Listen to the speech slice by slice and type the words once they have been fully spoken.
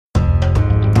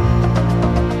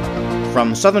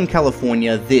From Southern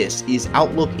California, this is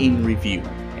Outlook in Review,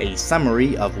 a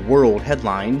summary of world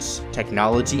headlines,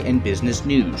 technology and business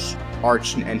news,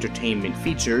 arts and entertainment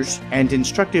features, and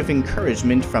instructive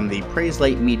encouragement from the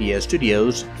Praiselight Media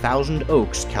Studios, Thousand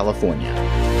Oaks, California.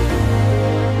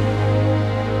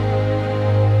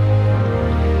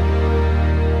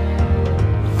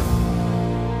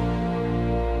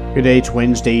 Today, it's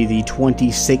Wednesday, the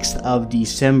 26th of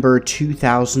December,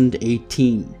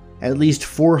 2018. At least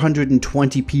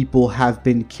 420 people have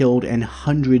been killed and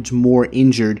hundreds more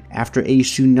injured after a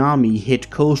tsunami hit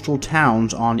coastal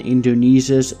towns on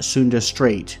Indonesia's Sunda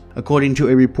Strait. According to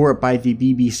a report by the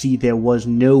BBC, there was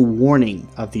no warning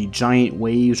of the giant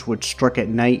waves which struck at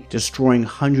night, destroying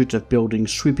hundreds of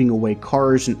buildings, sweeping away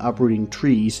cars, and uprooting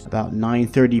trees about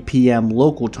 9:30 p.m.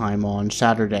 local time on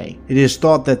Saturday. It is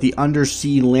thought that the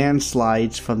undersea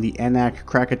landslides from the Anak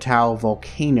Krakatau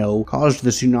volcano caused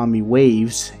the tsunami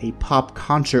waves. A pop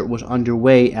concert was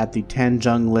underway at the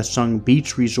Tanjung Lesung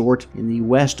Beach Resort in the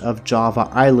west of Java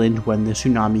Island when the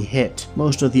tsunami hit.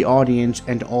 Most of the audience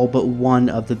and all but one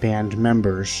of the band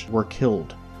members were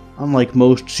killed. Unlike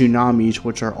most tsunamis,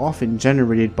 which are often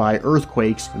generated by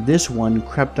earthquakes, this one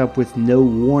crept up with no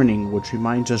warning, which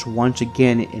reminds us once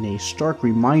again in a stark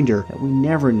reminder that we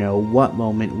never know what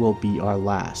moment will be our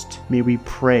last. May we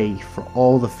pray for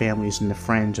all the families and the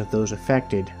friends of those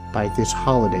affected by this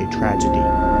holiday tragedy.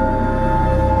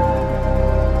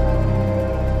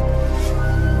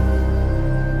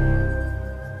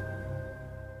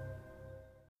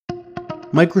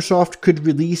 Microsoft could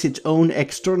release its own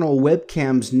external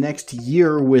webcams next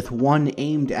year, with one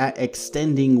aimed at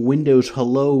extending Windows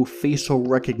Hello facial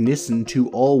recognition to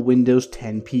all Windows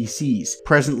 10 PCs.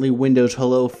 Presently, Windows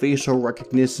Hello facial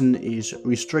recognition is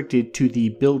restricted to the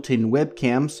built-in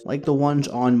webcams like the ones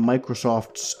on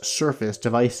Microsoft's Surface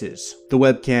devices. The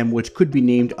webcam, which could be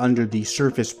named under the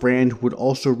Surface brand, would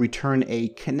also return a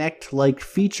Kinect-like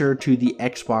feature to the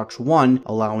Xbox One,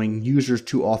 allowing users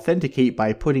to authenticate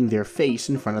by putting their face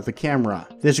in front of the camera.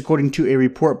 This according to a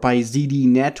report by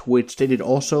ZDNet, which stated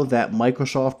also that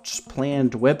Microsoft's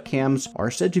planned webcams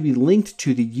are said to be linked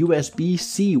to the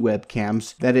USB-C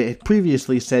webcams that it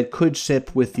previously said could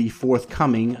ship with the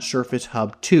forthcoming Surface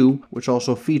Hub 2, which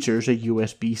also features a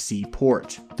USB-C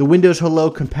port. The Windows Hello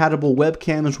compatible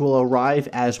webcams will arrive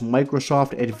as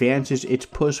Microsoft advances its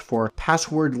push for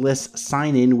passwordless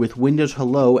sign-in with Windows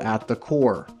Hello at the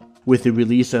core. With the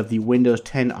release of the Windows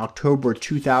 10 October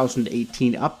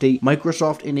 2018 update,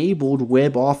 Microsoft enabled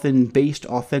WebAuthn-based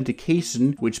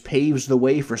authentication, which paves the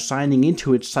way for signing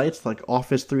into its sites like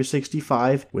Office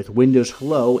 365 with Windows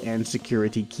Hello and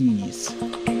security keys.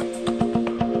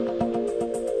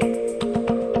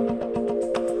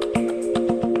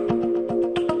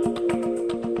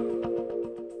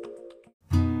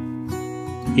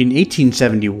 In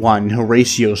 1871,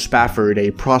 Horatio Spafford,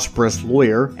 a prosperous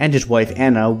lawyer, and his wife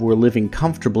Anna were living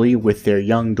comfortably with their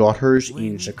young daughters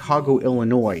in Chicago,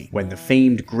 Illinois, when the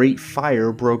famed Great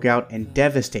Fire broke out and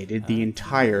devastated the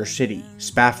entire city.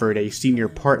 Spafford, a senior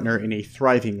partner in a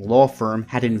thriving law firm,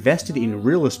 had invested in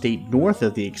real estate north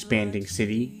of the expanding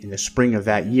city in the spring of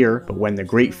that year, but when the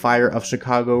Great Fire of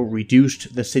Chicago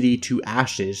reduced the city to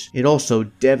ashes, it also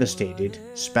devastated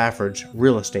Spafford's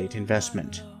real estate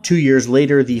investment. 2 years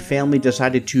later, the family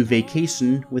decided to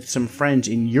vacation with some friends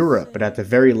in Europe, but at the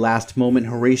very last moment,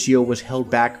 Horatio was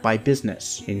held back by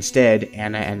business. Instead,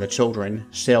 Anna and the children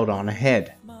sailed on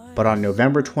ahead. But on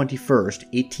November 21st,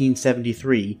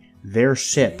 1873, their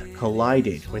ship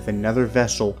collided with another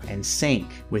vessel and sank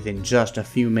within just a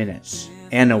few minutes.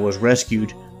 Anna was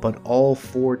rescued, but all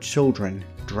 4 children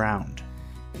drowned.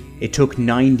 It took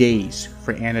 9 days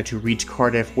for Anna to reach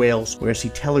Cardiff, Wales, where she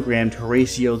telegrammed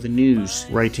Horatio the news,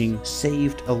 writing,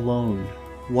 "Saved alone,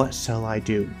 what shall I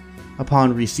do?"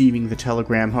 Upon receiving the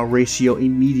telegram, Horatio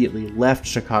immediately left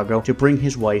Chicago to bring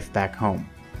his wife back home.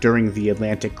 During the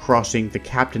Atlantic crossing, the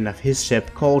captain of his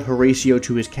ship called Horatio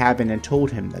to his cabin and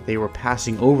told him that they were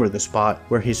passing over the spot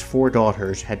where his 4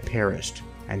 daughters had perished.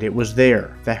 And it was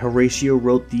there that Horatio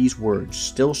wrote these words,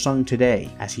 still sung today,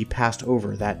 as he passed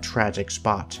over that tragic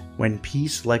spot. "When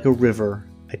peace like a river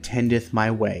attendeth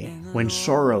my way, when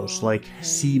sorrows like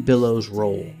sea billows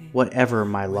roll, whatever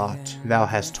my lot, thou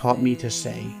hast taught me to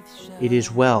say, it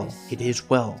is well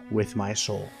with my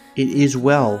soul." It is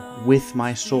well with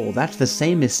my soul. That's the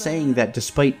same as saying that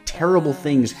despite terrible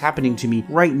things happening to me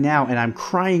right now and I'm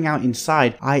crying out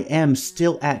inside, I am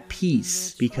still at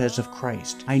peace because of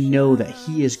Christ. I know that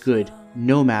He is good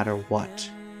no matter what.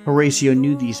 Horatio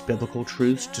knew these biblical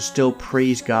truths to still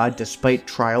praise God despite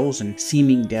trials and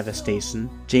seeming devastation.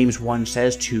 James 1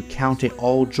 says to count it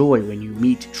all joy when you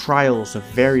meet trials of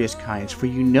various kinds, for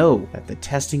you know that the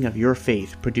testing of your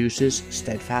faith produces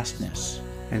steadfastness.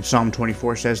 And Psalm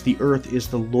 24 says, the earth is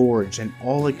the Lord's and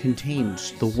all it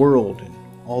contains, the world and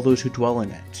all those who dwell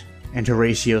in it. And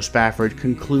Horatio Spafford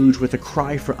concludes with a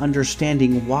cry for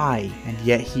understanding why, and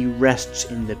yet he rests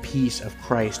in the peace of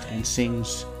Christ and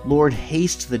sings, Lord,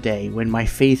 haste the day when my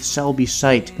faith shall be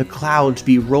sight, the clouds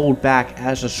be rolled back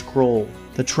as a scroll,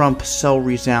 the trump shall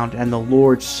resound, and the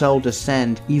Lord shall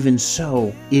descend, even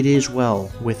so it is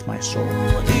well with my soul.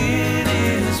 It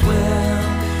is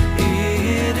well,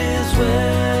 it is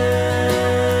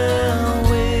well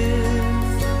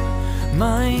with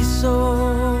my soul.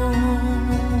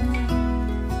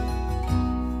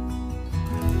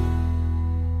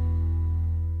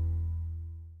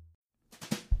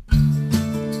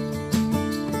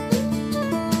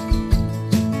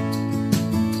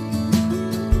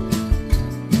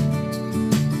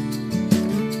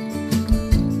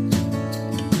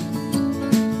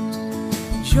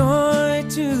 Joy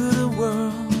to the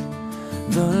world,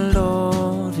 the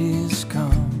Lord is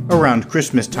come. Around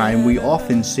Christmas time, we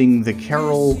often sing the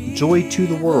carol, Joy to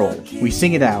the World. We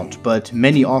sing it out, but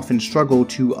many often struggle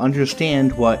to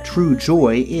understand what true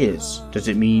joy is. Does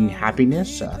it mean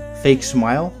happiness, a fake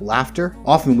smile, laughter?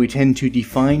 Often we tend to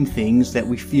define things that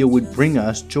we feel would bring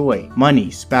us joy. Money,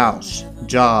 spouse,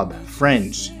 job,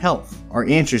 friends, health. Our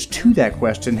answers to that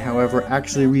question, however,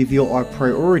 actually reveal our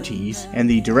priorities and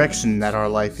the direction that our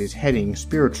life is heading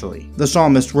spiritually. The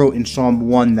psalmist wrote in Psalm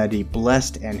 1 that a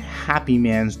blessed and happy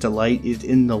man's delight is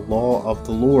in the law of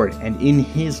the Lord, and in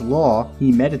his law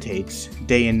he meditates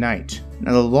day and night.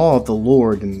 Now, the law of the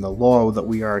Lord and the law that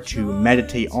we are to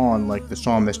meditate on, like the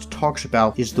psalmist talks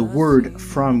about, is the word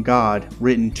from God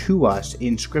written to us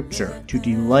in Scripture. To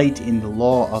delight in the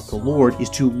law of the Lord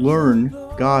is to learn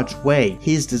God's way,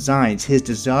 His designs, His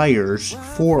desires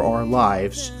for our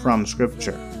lives from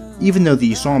Scripture. Even though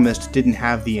the psalmist didn't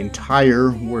have the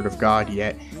entire Word of God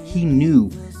yet, he knew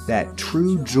that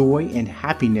true joy and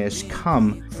happiness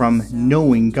come from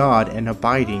knowing God and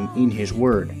abiding in His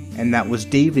Word. And that was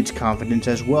David's confidence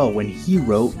as well when he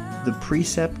wrote, "The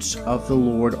precepts of the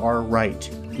Lord are right,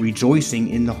 rejoicing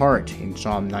in the heart," in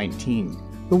Psalm 19.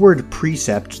 The word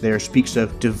precept there speaks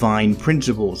of divine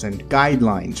principles and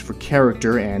guidelines for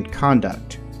character and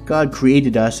conduct. God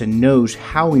created us and knows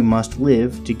how we must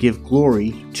live to give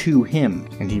glory to Him,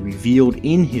 and He revealed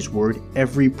in His Word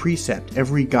every precept,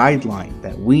 every guideline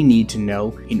that we need to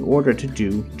know in order to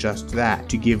do just that,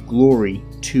 to give glory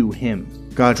to Him.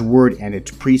 God's Word and its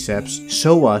precepts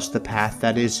show us the path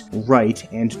that is right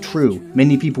and true.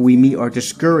 Many people we meet are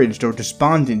discouraged or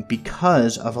despondent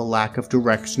because of a lack of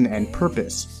direction and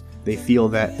purpose. They feel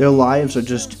that their lives are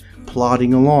just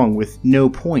plodding along with no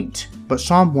point. But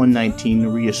Psalm 119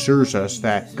 reassures us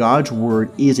that God's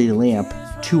Word is a lamp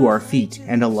to our feet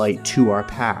and a light to our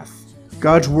path.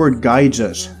 God's Word guides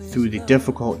us through the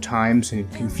difficult times and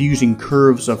confusing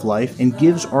curves of life and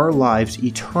gives our lives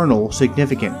eternal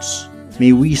significance.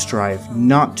 May we strive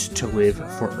not to live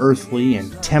for earthly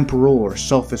and temporal or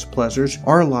selfish pleasures.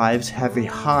 Our lives have a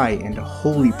high and a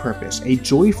holy purpose, a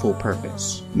joyful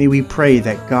purpose. May we pray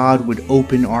that God would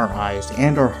open our eyes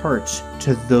and our hearts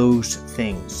to those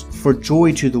things. For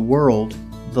joy to the world,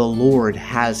 the Lord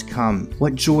has come.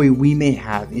 What joy we may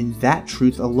have in that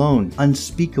truth alone,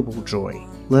 unspeakable joy.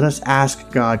 Let us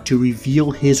ask God to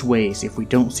reveal His ways if we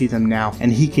don't see them now,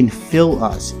 and He can fill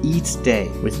us each day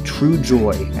with true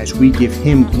joy as we give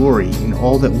Him glory in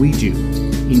all that we do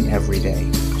in every day.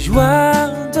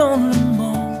 Joie dans le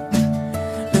monde,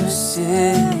 le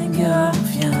Seigneur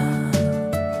vient.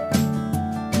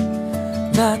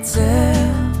 La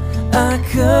terre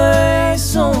accueille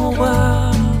son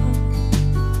roi.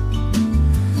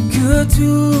 Que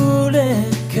tous les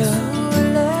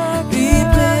cœurs lui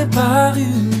préparent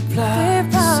une place.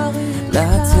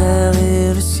 La terre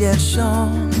et le ciel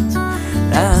chantent.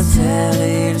 La terre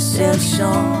et le ciel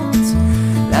chantent.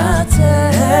 La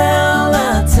terre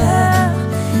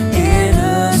et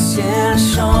le ciel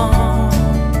chantent.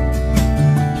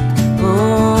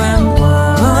 Oh, and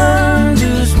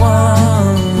wonders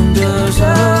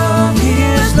of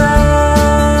His love.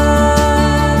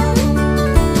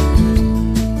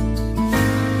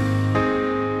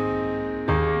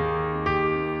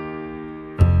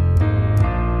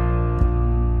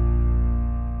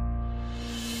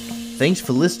 Thanks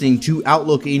for listening to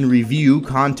Outlook in Review.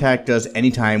 Contact us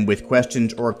anytime with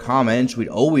questions or comments. We'd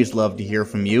always love to hear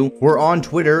from you. We're on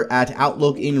Twitter at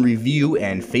Outlook in Review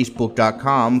and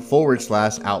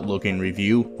Facebook.com/Outlook in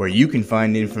Review, where you can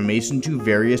find information to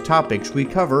various topics we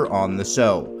cover on the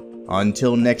show.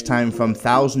 Until next time from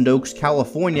Thousand Oaks,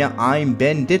 California, I'm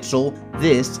Ben Ditzel.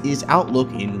 This is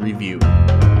Outlook in Review.